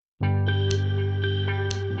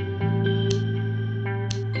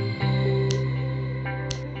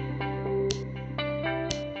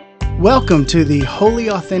Welcome to the Holy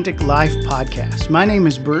Authentic Life podcast. My name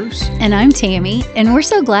is Bruce. And I'm Tammy, and we're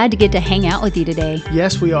so glad to get to hang out with you today.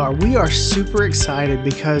 Yes, we are. We are super excited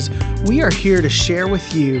because we are here to share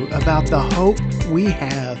with you about the hope we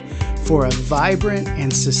have for a vibrant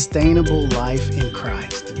and sustainable life in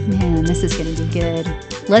Christ. Man, this is going to be good.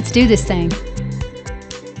 Let's do this thing.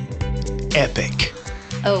 Epic.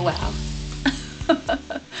 Oh, wow.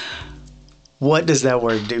 What does that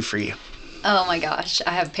word do for you? Oh my gosh,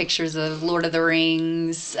 I have pictures of Lord of the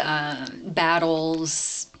Rings,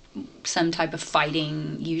 battles, some type of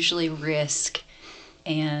fighting, usually risk,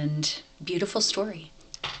 and beautiful story.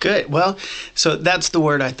 Good. Well, so that's the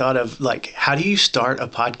word I thought of, like, how do you start a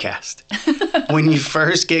podcast? When you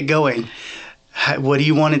first get going, what do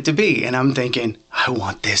you want it to be? And I'm thinking, I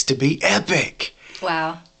want this to be epic.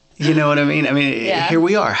 Wow. You know what I mean? Yeah. Here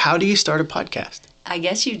we are. How do you start a podcast? I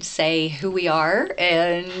guess you'd say who we are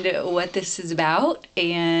and what this is about,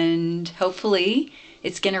 and hopefully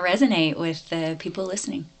it's going to resonate with the people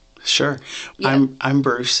listening. Sure. Yep. I'm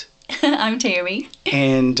Bruce. I'm Tammy.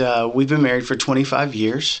 And we've been married for 25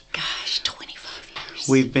 years. Gosh, 25 years.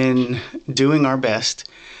 We've been doing our best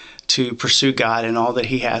to pursue God and all that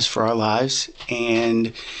He has for our lives.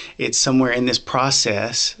 And it's somewhere in this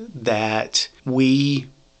process that we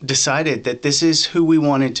decided that this is who we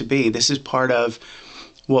wanted to be. This is part of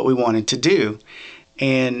what we wanted to do.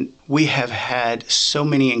 And we have had so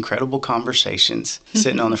many incredible conversations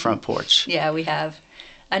sitting on the front porch. Yeah, we have.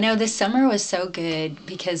 I know this summer was so good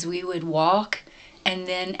because we would walk, and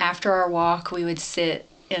then after our walk, we would sit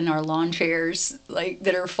in our lawn chairs like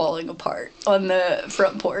that are falling apart on the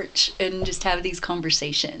front porch and just have these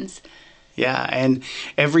conversations. Yeah, and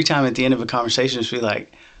every time at the end of a conversation, it's be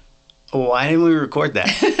like, why didn't we record that?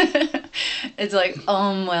 It's like,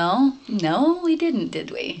 well, no, we didn't,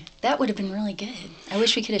 did we? That would have been really good. I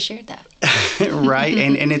wish we could have shared that. Right?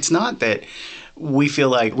 And it's not that we feel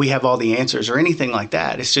like we have all the answers or anything like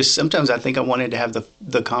that. It's just sometimes I think I wanted to have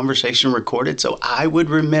the conversation recorded so I would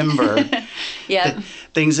remember Yeah.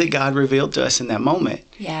 things that God revealed to us in that moment.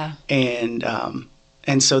 Yeah. And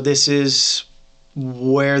so this is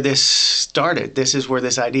where this started. This is where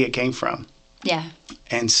this idea came from. Yeah.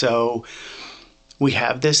 And so we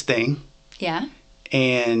have this thing. Yeah.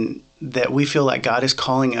 And that we feel like God is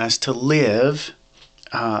calling us to live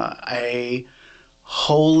a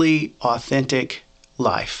holy, authentic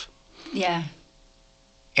life. Yeah.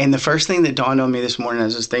 And the first thing that dawned on me this morning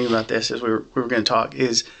as I was thinking about this as we were going to talk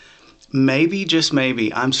is maybe, just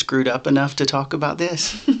maybe, I'm screwed up enough to talk about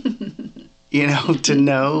this. To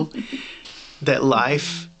know that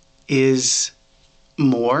life is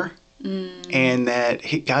more. And that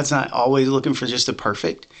God's not always looking for just the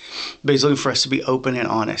perfect, but He's looking for us to be open and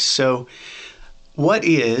honest. So what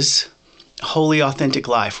is holy, authentic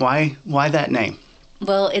life? Why that name?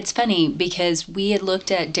 Well, it's funny because we had looked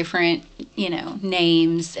at different,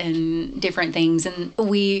 names and different things, and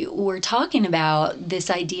we were talking about this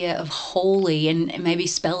idea of holy and maybe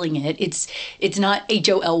spelling it. It's not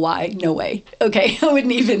HOLY, no way. Okay, I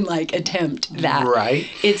wouldn't even attempt that. Right.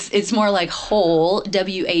 It's more like whole,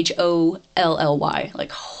 WHOLLY,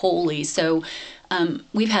 like holy. So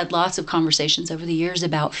we've had lots of conversations over the years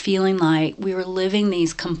about feeling like we were living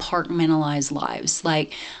these compartmentalized lives.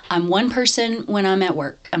 Like, I'm one person when I'm at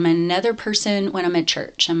work. I'm another person when I'm at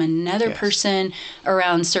church. I'm another person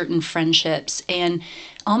around certain friendships. And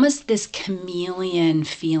almost this chameleon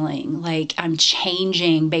feeling, like I'm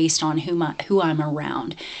changing based on who I'm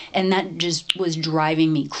around. And that just was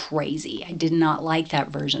driving me crazy. I did not like that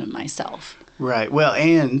version of myself. Right. Well,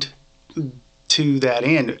 and to that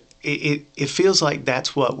end, it feels like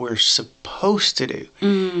that's what we're supposed to do.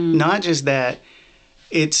 Not just that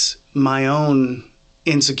it's my own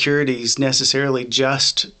insecurities necessarily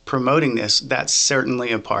just promoting this. That's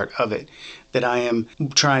certainly a part of it, that I am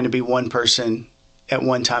trying to be one person at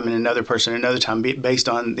one time and another person another time based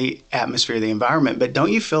on the atmosphere of the environment. But don't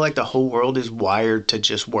you feel like the whole world is wired to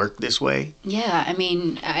just work this way? Yeah,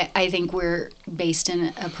 I think we're based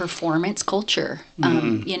in a performance culture.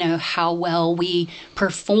 How well we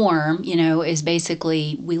perform, is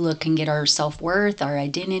basically we look and get our self-worth, our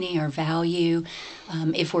identity, our value.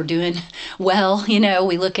 If we're doing well,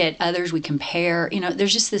 we look at others, we compare,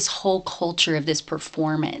 there's just this whole culture of this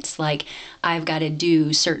performance. Like, I've got to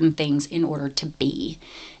do certain things in order to be.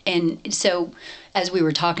 And so as we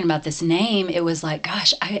were talking about this name, it was like,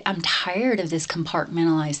 gosh, I'm tired of this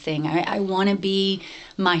compartmentalized thing. I want to be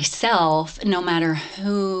myself no matter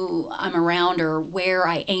who I'm around or where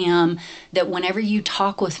I am, that whenever you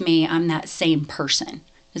talk with me, I'm that same person.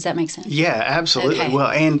 Does that make sense? Yeah, absolutely. Okay. Well,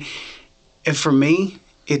 and for me,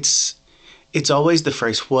 it's always the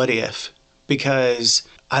phrase, what if? Because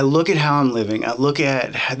I look at how I'm living. I look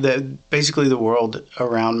at basically the world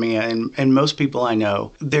around me and most people I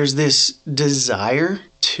know. There's this desire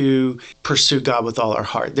to pursue God with all our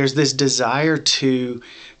heart. There's this desire to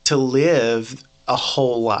live a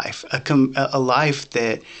whole life, a life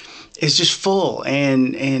that is just full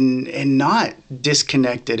and not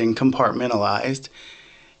disconnected and compartmentalized.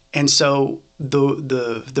 And so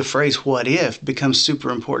the phrase "what if" becomes super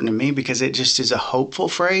important to me because it just is a hopeful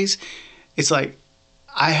phrase. It's like,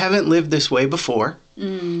 I haven't lived this way before.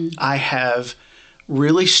 I have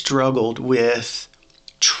really struggled with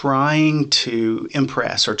trying to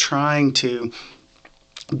impress or trying to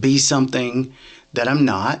be something that I'm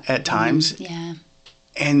not at times. Yeah.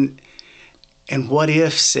 And what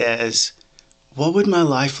if says, what would my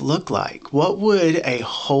life look like? What would a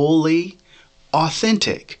holy,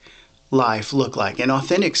 authentic life look like? And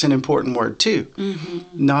authentic's an important word too.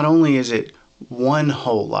 Not only is it one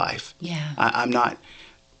whole life. Yeah. I'm not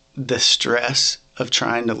the stress of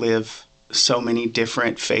trying to live so many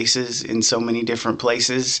different faces in so many different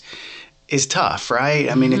places is tough,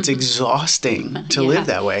 right? I mean, it's exhausting to live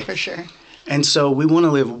that way. For sure. And so we want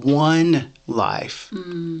to live one life,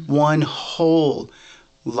 one whole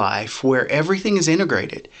life where everything is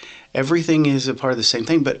integrated. Everything is a part of the same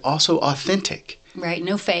thing, but also authentic. Right.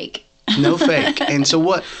 No fake. No fake. And so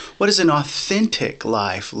what does an authentic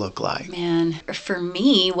life look like? Man, for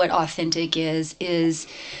me, what authentic is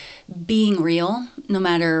being real, no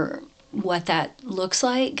matter what that looks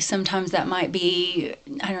like. Sometimes that might be,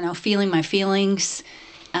 I don't know, feeling my feelings,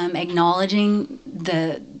 acknowledging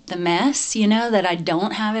the mess, that I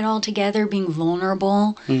don't have it all together, being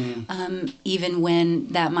vulnerable, even when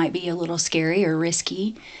that might be a little scary or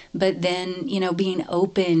risky. But then, being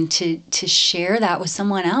open to share that with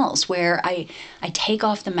someone else, where I take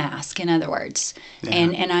off the mask, in other words,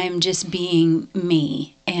 and I am just being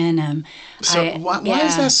me. And so why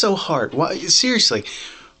is that so hard? Seriously,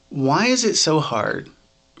 why is it so hard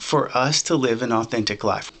for us to live an authentic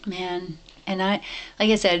life? Man. And like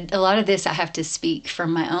I said, a lot of this I have to speak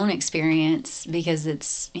from my own experience because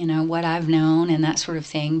it's, what I've known and that sort of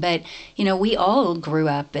thing. But, we all grew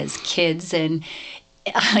up as kids, and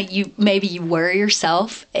you were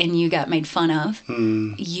yourself and you got made fun of.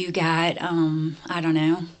 You got, I don't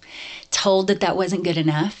know, told that wasn't good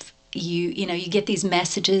enough. You get these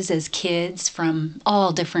messages as kids from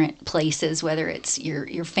all different places, whether it's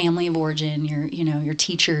your family of origin, your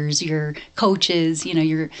teachers, your coaches,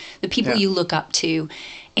 the people you look up to,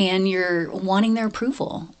 and you're wanting their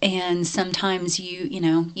approval. And sometimes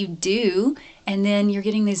you do, and then you're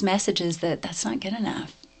getting these messages that's not good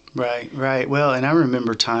enough. Right. Well, and I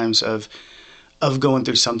remember times of going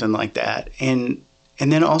through something like that, and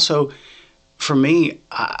then also, for me,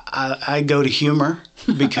 I go to humor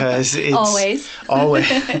because it's always.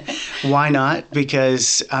 Why not?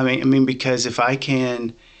 Because because if I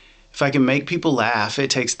can make people laugh,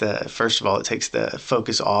 it takes the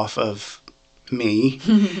focus off of me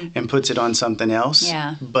and puts it on something else.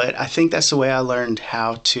 Yeah. But I think that's the way I learned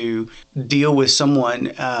how to deal with someone,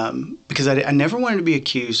 because I never wanted to be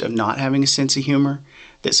accused of not having a sense of humor,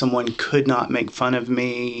 that someone could not make fun of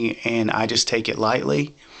me and I just take it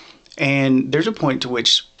lightly. And there's a point to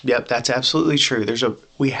which, yep, that's absolutely true.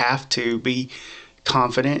 We have to be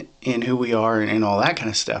confident in who we are and all that kind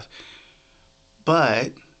of stuff.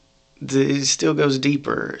 But it still goes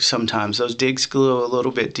deeper sometimes. Those digs go a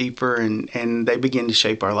little bit deeper, and they begin to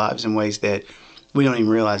shape our lives in ways that we don't even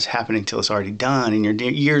realize happening till it's already done. And you're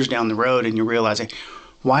years down the road and you're realizing,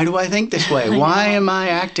 why do I think this way? Why am I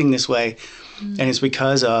acting this way? And it's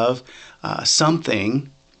because of something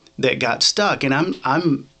that got stuck. And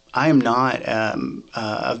I am not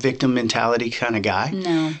a victim mentality kind of guy.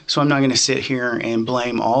 No. So I'm not going to sit here and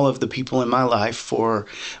blame all of the people in my life for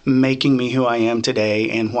making me who I am today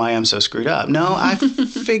and why I'm so screwed up. No, I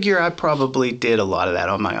figure I probably did a lot of that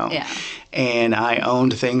on my own. Yeah. And I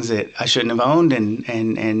owned things that I shouldn't have owned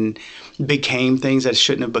and became things that I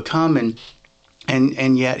shouldn't have become.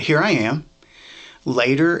 And yet here I am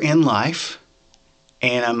later in life,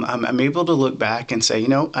 and I'm able to look back and say,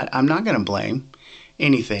 I'm not going to blame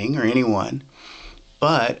anything or anyone,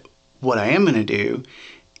 but what I am going to do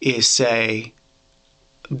is say,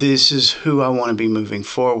 this is who I want to be moving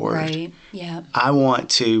forward. Right. Yeah. I want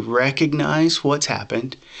to recognize what's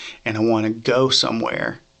happened, and I want to go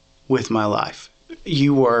somewhere with my life.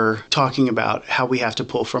 You were talking about how we have to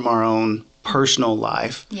pull from our own personal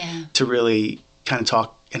life to really kind of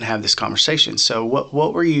talk and have this conversation. So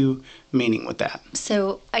what were you meaning with that?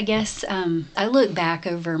 So I guess I look back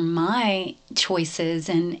over my choices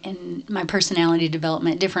and my personality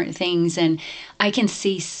development, different things, and I can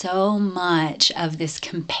see so much of this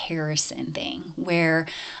comparison thing where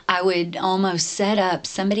I would almost set up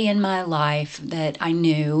somebody in my life that I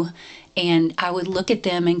knew, and I would look at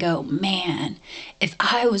them and go, man, if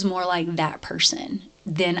I was more like that person,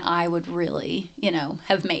 then I would really,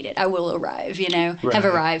 have made it. I will arrive, have Right.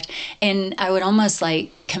 arrived. And I would almost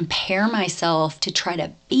like compare myself to try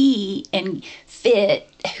to be and fit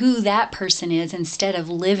who that person is instead of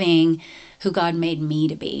living who God made me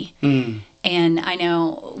to be. And I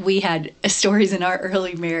know we had stories in our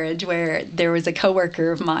early marriage where there was a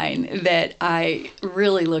coworker of mine that I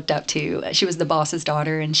really looked up to. She was the boss's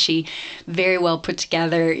daughter, and she very well put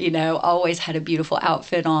together, always had a beautiful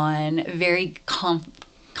outfit on, very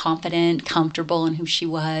confident, comfortable in who she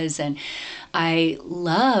was. And I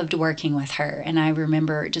loved working with her. And I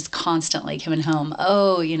remember just constantly coming home,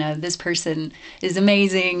 this person is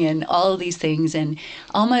amazing and all of these things. And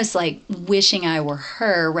almost like wishing I were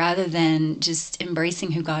her rather than just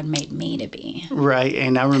embracing who God made me to be. Right.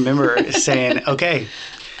 And I remember saying, okay,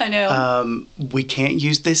 I know. We can't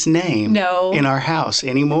use this name No. in our house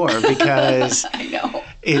anymore because I know.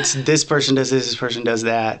 it's this person does this person does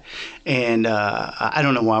that. And I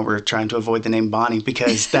don't know why we're trying to avoid the name Bonnie,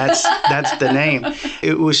 because that's the name.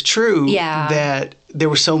 It was true that there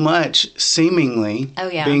was so much seemingly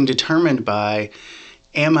being determined by,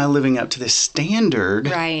 am I living up to this standard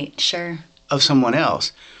Right, sure. of someone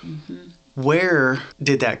else? Mm-hmm. Where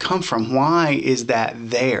did that come from? Why is that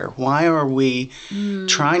there? Why are we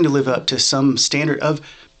trying to live up to some standard of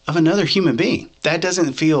another human being? That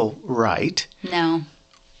doesn't feel right. No.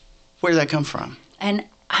 Where did that come from? And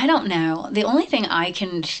I don't know. The only thing I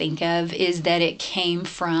can think of is that it came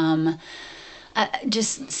from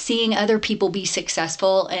just seeing other people be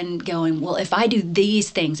successful and going, well, if I do these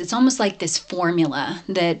things, it's almost like this formula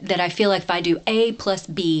that I feel like if I do A plus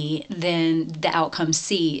B, then the outcome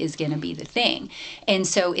C is going to be the thing. And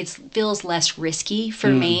so it feels less risky for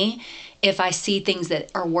me if I see things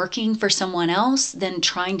that are working for someone else, then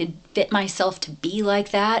trying to fit myself to be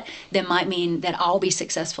like that might mean that I'll be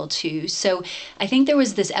successful too. So I think there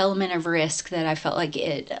was this element of risk that I felt like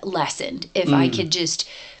it lessened if I could just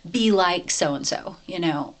be like so-and-so,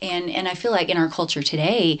 and I feel like in our culture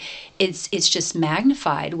today, it's just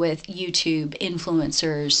magnified with YouTube,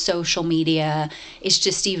 influencers, social media. It's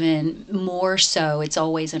just even more so. It's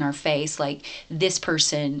always in our face, like this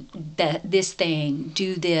person, this thing,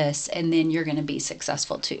 do this, and then you're going to be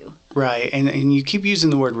successful too. Right. And you keep using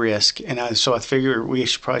the word risk. And so I figure we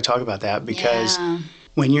should probably talk about that because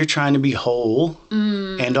when you're trying to be whole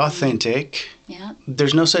and authentic,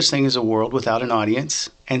 there's no such thing as a world without an audience.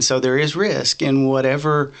 And so there is risk in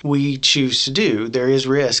whatever we choose to do. There is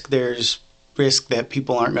risk. There's risk that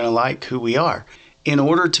people aren't going to like who we are. In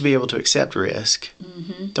order to be able to accept risk,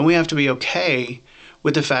 then we have to be okay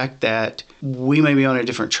with the fact that we may be on a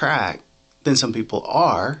different track than some people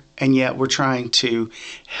are, and yet we're trying to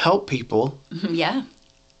help people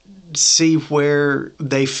see where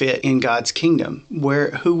they fit in God's kingdom,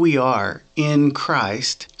 who we are in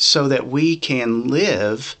Christ, so that we can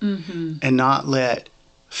live and not let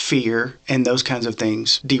fear and those kinds of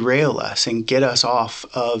things derail us and get us off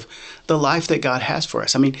of the life that God has for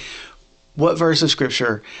us. I mean, what verse of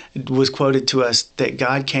Scripture was quoted to us that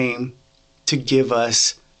God came to give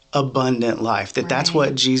us abundant life, that's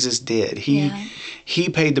what Jesus did. He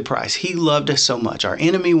paid the price. He loved us so much. Our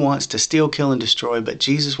enemy wants to steal, kill, and destroy, but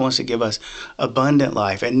Jesus wants to give us abundant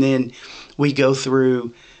life. And then we go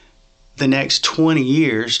through the next 20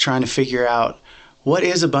 years trying to figure out, what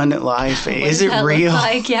is abundant life? Is it real?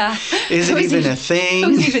 Like? Yeah. Is it even a thing?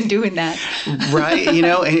 Who's even doing that? Right?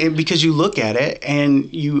 And because you look at it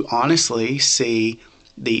and you honestly see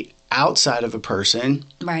the outside of a person.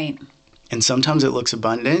 Right. And sometimes it looks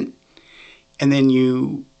abundant, and then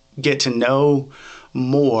you get to know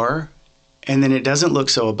more, and then it doesn't look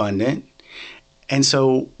so abundant. And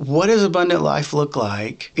so what does abundant life look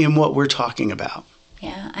like in what we're talking about?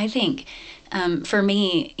 Yeah, I think for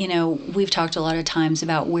me, we've talked a lot of times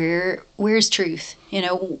about where's truth?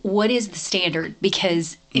 What is the standard?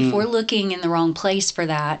 Because if we're looking in the wrong place for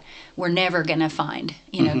that, we're never going to find,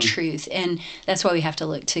 truth. And that's why we have to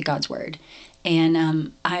look to God's word.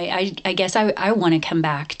 And I guess I want to come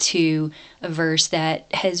back to a verse that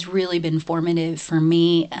has really been formative for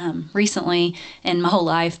me recently and my whole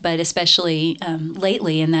life, but especially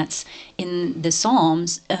lately, and that's in the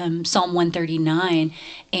Psalms, Psalm 139.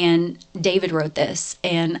 And David wrote this,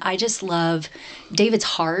 and I just love David's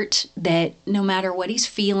heart that no matter what he's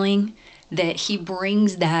feeling, that he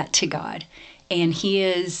brings that to God, and he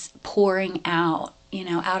is pouring out,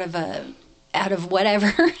 out of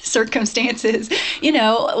whatever circumstances,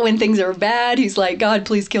 when things are bad, he's like, God,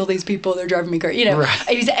 please kill these people. They're driving me crazy. Right.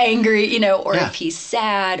 He's angry, or Yeah. if he's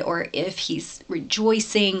sad, or if he's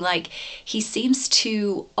rejoicing, like he seems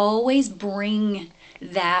to always bring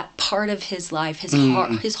that part of his life, his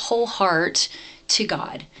heart, his whole heart to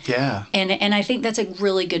God. Yeah. And I think that's a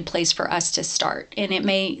really good place for us to start. And it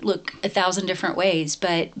may look 1,000 different ways,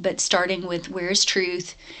 but starting with where's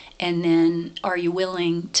truth, and then are you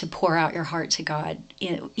willing to pour out your heart to God,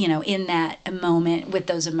 in that moment with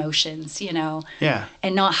those emotions, Yeah.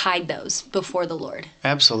 and not hide those before the Lord.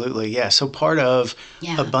 Absolutely. Yeah. So part of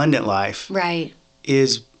abundant life Right.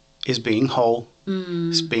 is being whole,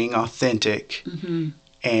 it's being authentic,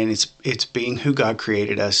 and it's being who God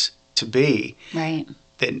created us to be. Right.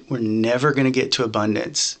 That we're never going to get to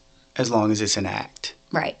abundance as long as it's an act.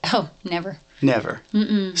 Right. Oh, never. Never.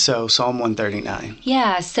 So Psalm 139.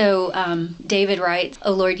 Yeah, so David writes,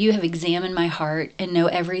 "O Lord, you have examined my heart and know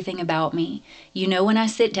everything about me. You know when I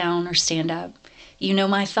sit down or stand up. You know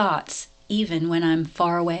my thoughts, even when I'm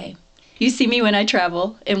far away. You see me when I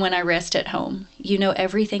travel and when I rest at home. You know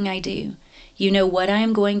everything I do. You know what I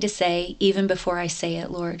am going to say even before I say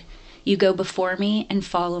it, Lord. You go before me and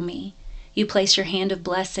follow me. You place your hand of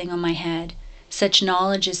blessing on my head. Such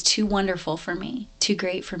knowledge is too wonderful for me, too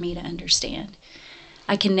great for me to understand.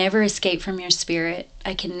 I can never escape from your spirit.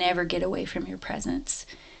 I can never get away from your presence."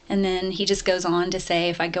 And then he just goes on to say,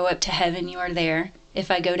 if I go up to heaven, you are there. If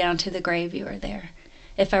I go down to the grave, you are there.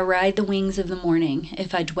 If I ride the wings of the morning,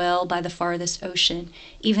 if I dwell by the farthest ocean,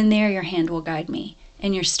 even there your hand will guide me,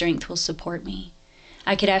 and your strength will support me.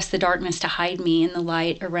 I could ask the darkness to hide me and the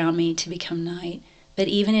light around me to become night, but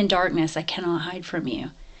even in darkness I cannot hide from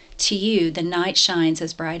you. To you, the night shines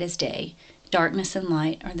as bright as day. Darkness and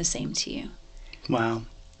light are the same to you. Wow.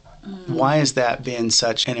 Why has that been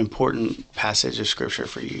such an important passage of scripture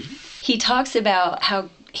for you? He talks about how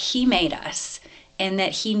he made us and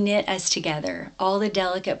that he knit us together, all the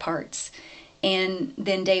delicate parts. And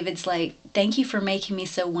then David's like, thank you for making me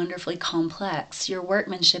so wonderfully complex. Your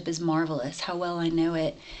workmanship is marvelous. How well I know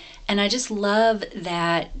it. And I just love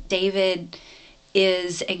that David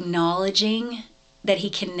is acknowledging that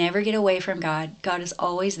he can never get away from God. God is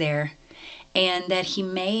always there. And that he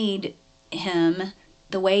made him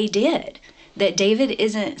the way he did. That David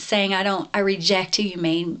isn't saying, I reject who you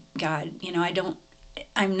made, God.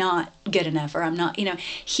 I'm not good enough, or I'm not,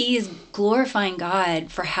 he is glorifying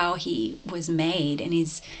God for how he was made, and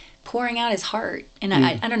he's pouring out his heart. And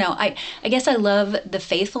I don't know, I guess I love the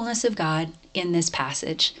faithfulness of God in this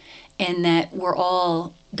passage, and that we're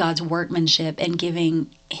all God's workmanship and giving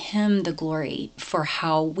him the glory for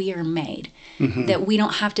how we are made. That we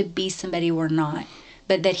don't have to be somebody we're not,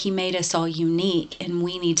 but that he made us all unique, and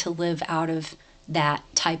we need to live out of that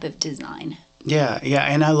type of design. Yeah.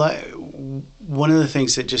 And I like one of the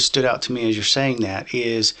things that just stood out to me as you're saying that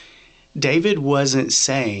is David wasn't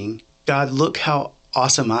saying, God, look how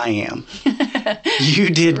awesome I am.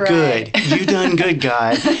 You did good. You done good,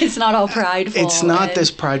 God. It's not all prideful. It's not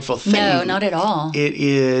this prideful thing. No, not at all. It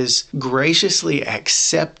is graciously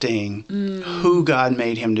accepting who God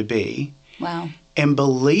made him to be. Wow. And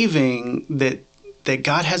believing that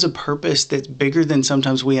God has a purpose that's bigger than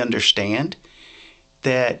sometimes we understand.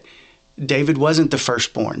 That David wasn't the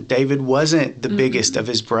firstborn. David wasn't the biggest of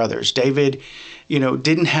his brothers. David,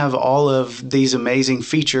 didn't have all of these amazing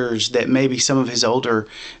features that maybe some of his older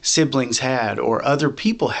siblings had or other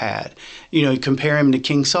people had. You compare him to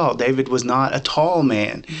King Saul. David was not a tall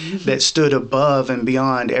man that stood above and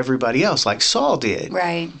beyond everybody else like Saul did.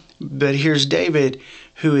 Right. But here's David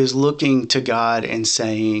who is looking to God and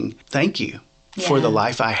saying, thank you for the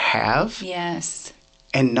life I have. Yes.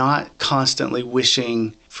 And not constantly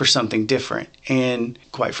wishing for something different. And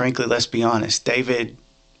quite frankly, let's be honest, David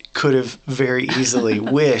could have very easily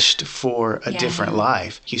wished for a different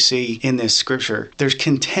life. You see in this scripture, there's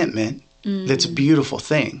contentment. That's a beautiful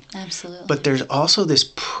thing. Absolutely. But there's also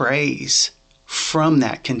this praise from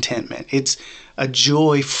that contentment. It's a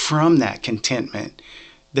joy from that contentment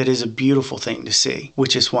that is a beautiful thing to see,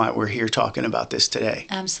 which is why we're here talking about this today.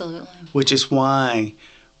 Absolutely. Which is why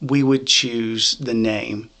we would choose the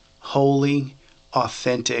name Holy,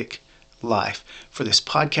 Authentic Life for this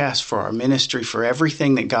podcast, for our ministry, for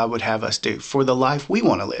everything that God would have us do, for the life we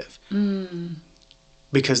want to live.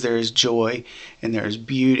 Because there is joy and there is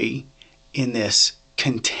beauty in this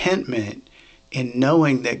contentment in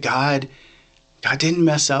knowing that God didn't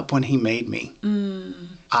mess up when he made me.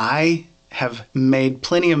 I have made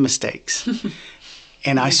plenty of mistakes.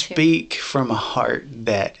 And I speak from a heart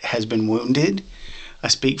that has been wounded. I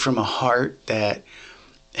speak from a heart that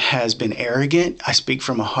has been arrogant. I speak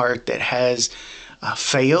from a heart that has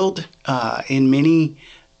failed in many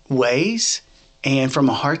ways, and from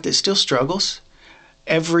a heart that still struggles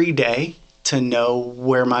every day to know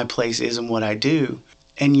where my place is and what I do.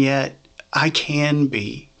 And yet I can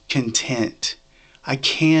be content. I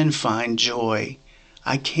can find joy.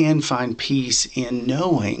 I can find peace in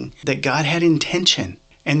knowing that God had intention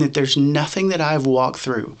and that there's nothing that I've walked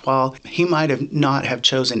through. While he might have not have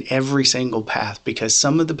chosen every single path, because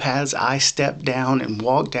some of the paths I stepped down and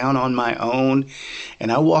walked down on my own,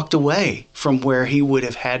 and I walked away from where he would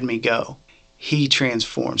have had me go. He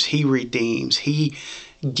transforms, he redeems, he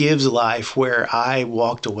gives life where I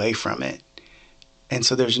walked away from it. And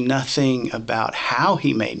so there's nothing about how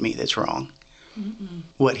he made me that's wrong. Mm-mm.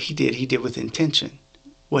 What he did with intention.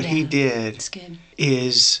 What he did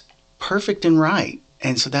is perfect and right.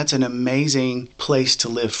 And so that's an amazing place to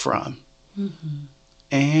live from. Mm-hmm.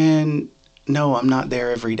 And no, I'm not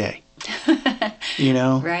there every day. You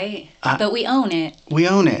know? Right. But we own it. We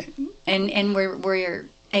own it. And we're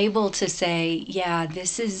able to say, yeah,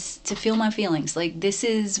 this is to feel my feelings. Like, this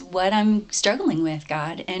is what I'm struggling with,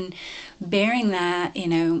 God. And bearing that,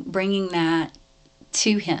 bringing that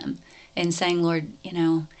to him and saying, Lord,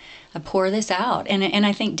 I pour this out. And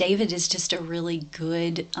I think David is just a really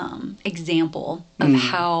good example of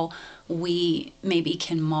how we maybe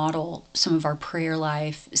can model some of our prayer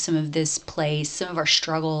life, some of this place, some of our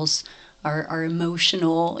struggles, our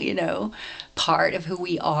emotional, part of who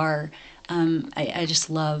we are. I just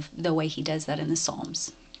love the way he does that in the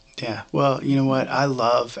Psalms. Yeah. Well, you know what? I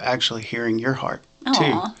love actually hearing your heart, too.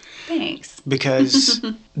 Aw, thanks. Because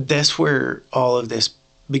that's where all of this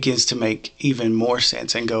begins to make even more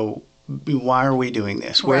sense and go, why are we doing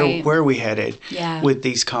this? Right. Where are we headed with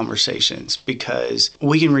these conversations? Because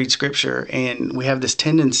we can read Scripture and we have this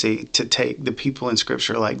tendency to take the people in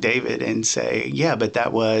Scripture like David and say, yeah, but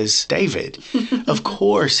that was David. Of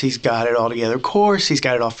course he's got it all together. Of course he's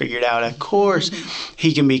got it all figured out. Of course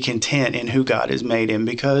he can be content in who God has made him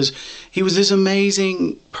because he was this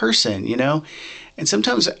amazing person, And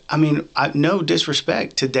sometimes, no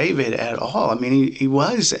disrespect to David at all. He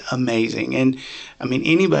was amazing. And,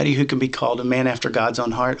 anybody who can be called a man after God's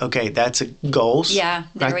own heart, okay, that's a goals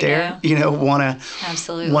right there.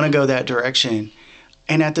 Absolutely want to go that direction.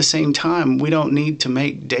 And at the same time, we don't need to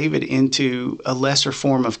make David into a lesser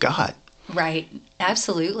form of God. Right.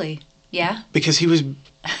 Absolutely. Yeah. Because he was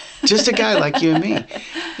just a guy like you and me.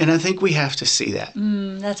 And I think we have to see that.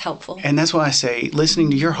 That's helpful. And that's why I say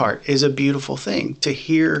listening to your heart is a beautiful thing, to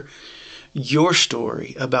hear your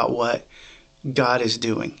story about what God is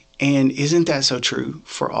doing. And isn't that so true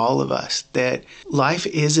for all of us, that life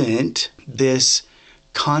isn't this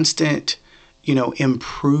constant,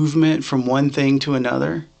 improvement from one thing to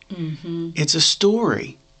another. Mm-hmm. It's a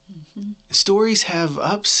story. Mm-hmm. Stories have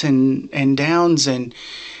ups and downs and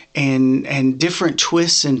different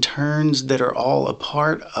twists and turns that are all a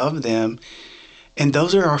part of them. And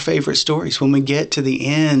those are our favorite stories. When we get to the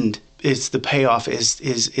end, it's the payoff is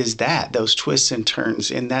that those twists and turns,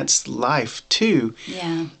 and that's life too.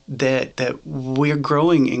 Yeah. That we're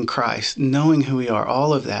growing in Christ, knowing who we are.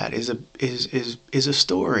 All of that is a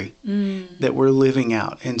story that we're living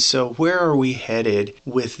out. And so, where are we headed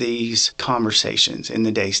with these conversations in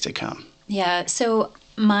the days to come? Yeah. So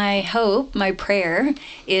my hope, my prayer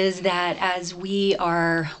is that as we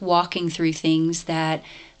are walking through things, that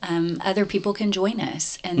other people can join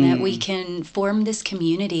us, and that we can form this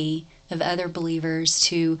community of other believers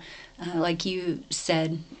to, like you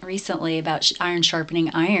said recently about iron sharpening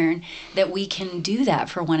iron, that we can do that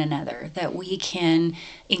for one another, that we can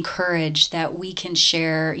encourage, that we can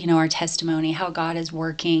share, our testimony, how God is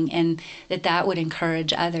working, and that would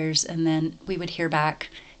encourage others. And then we would hear back,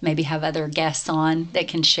 maybe have other guests on that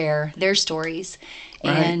can share their stories.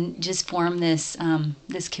 Right. And just form this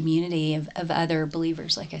this community of other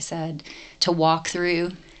believers, like I said, to walk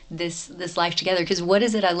through this life together. Because what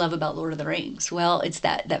is it I love about Lord of the Rings? Well, it's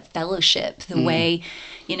that fellowship, the way,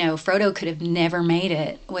 Frodo could have never made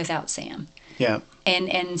it without Sam. Yeah.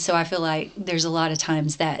 And so I feel like there's a lot of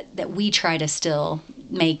times that we try to still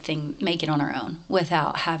make it on our own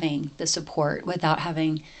without having the support, without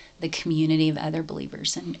having the community of other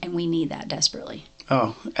believers, and we need that desperately.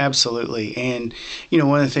 Oh, absolutely. And,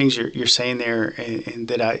 one of the things you're saying there, and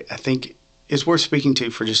that I think is worth speaking to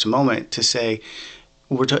for just a moment, to say,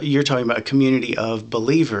 you're talking about a community of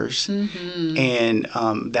believers, and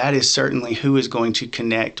that is certainly who is going to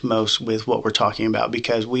connect most with what we're talking about,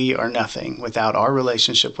 because we are nothing without our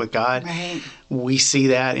relationship with God. Right. We see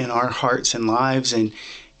that in our hearts and lives, and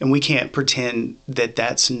we can't pretend that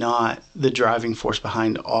that's not the driving force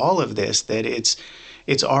behind all of this, that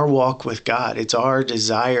It's our walk with God. It's our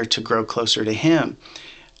desire to grow closer to Him.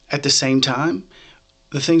 At the same time,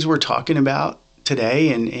 the things we're talking about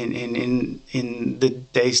today and in the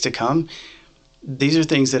days to come, these are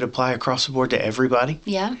things that apply across the board to everybody.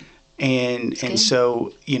 Yeah. And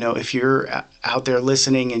so, if you're out there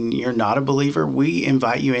listening and you're not a believer, we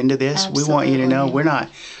invite you into this. Absolutely. We want you to know we're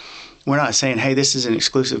not saying, hey, this is an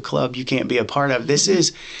exclusive club you can't be a part of. This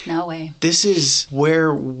is no way. This is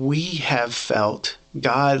where we have felt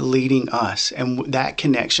God leading us, and that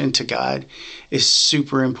connection to God is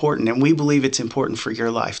super important, and we believe it's important for your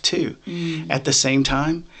life too. At the same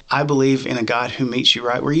time, I believe in a God who meets you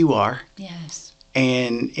right where you are. Yes.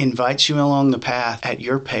 And invites you along the path at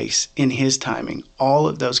your pace, in His timing, all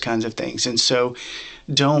of those kinds of things. And so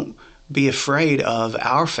don't be afraid of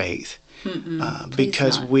our faith,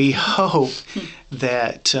 because we hope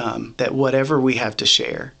that whatever we have to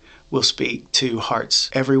share will speak to hearts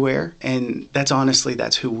everywhere. And that's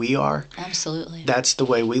who we are. Absolutely. That's the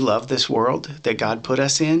way we love this world that God put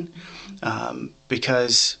us in,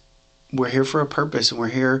 because we're here for a purpose, and we're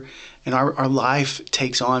here, and our life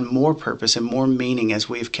takes on more purpose and more meaning as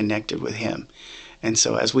we've connected with Him. And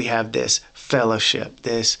so as we have this fellowship,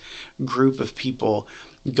 this group of people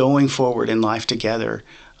going forward in life together,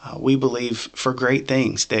 we believe for great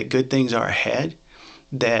things, that good things are ahead,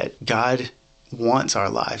 that God wants our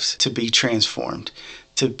lives to be transformed,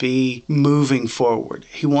 to be moving forward.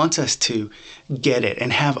 He wants us to get it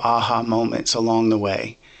and have aha moments along the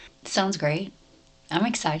way. Sounds great. I'm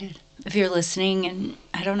excited. If you're listening, and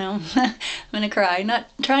I don't know, I'm going to cry.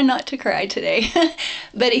 Try not to cry today.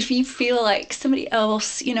 But if you feel like somebody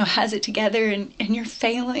else, has it together and you're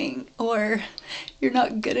failing, or you're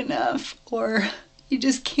not good enough, or you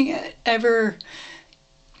just can't ever,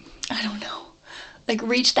 I don't know,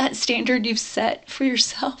 reach that standard you've set for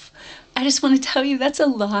yourself, I just want to tell you that's a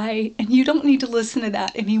lie, and you don't need to listen to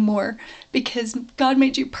that anymore, because God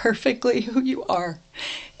made you perfectly who you are.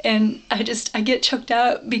 And I get choked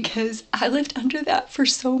up because I lived under that for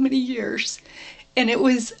so many years, and it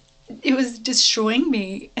was destroying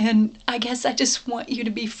me. And I guess I just want you to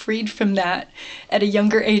be freed from that at a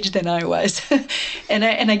younger age than I was. and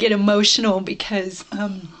I get emotional because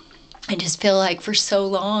I just feel like for so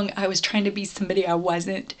long I was trying to be somebody I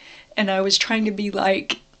wasn't, and I was trying to be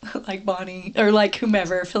like Bonnie, or like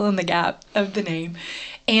whomever, fill in the gap of the name.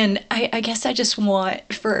 And I guess I just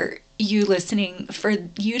want for you listening, for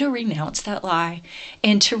you to renounce that lie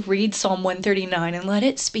and to read Psalm 139 and let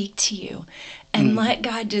it speak to you, and let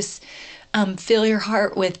God just fill your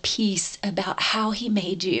heart with peace about how He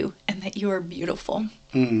made you and that you are beautiful.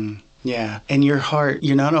 Yeah. And your heart,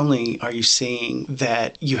 you're not only are you seeing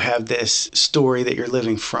that you have this story that you're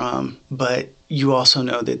living from, but you also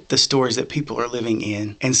know that the stories that people are living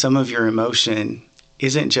in, and some of your emotion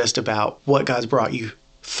isn't just about what God's brought you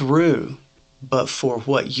through, but for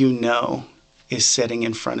what is sitting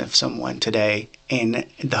in front of someone today, and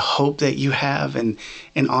the hope that you have, and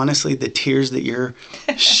honestly, the tears that you're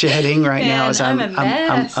shedding right now as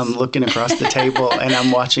I'm looking across the table and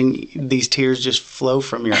I'm watching these tears just flow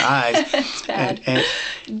from your eyes. It's bad. And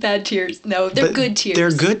bad tears. No, they're good tears.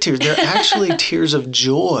 They're good tears. They're actually tears of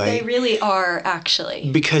joy. They really are,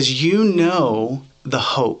 actually. Because you know the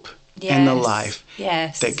hope and the life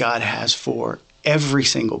that God has for every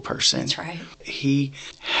single person. That's right. He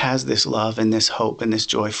has this love and this hope and this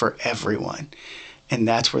joy for everyone. And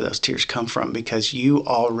that's where those tears come from, because you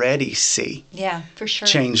already see for sure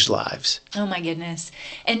changed lives. Oh my goodness.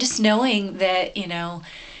 And just knowing that,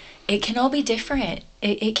 it can all be different.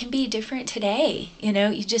 It can be different today.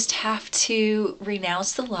 You just have to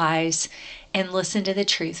renounce the lies and listen to the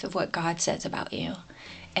truth of what God says about you,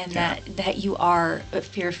 and that you are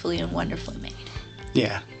fearfully and wonderfully made.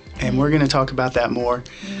 Yeah. And we're going to talk about that more.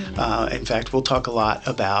 In fact, we'll talk a lot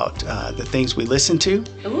about the things we listen to,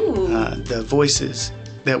 the voices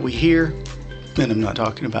that we hear. And I'm not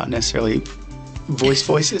talking about necessarily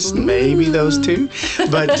voices, maybe those two,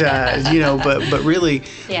 but but really,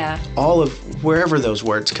 all of wherever those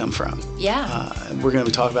words come from. We're going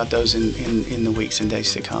to talk about those in the weeks and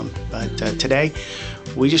days to come. But today,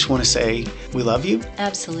 we just want to say we love you.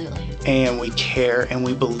 Absolutely. And we care, and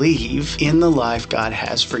we believe in the life God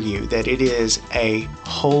has for you, that it is a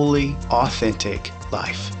holy, authentic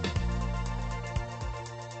life.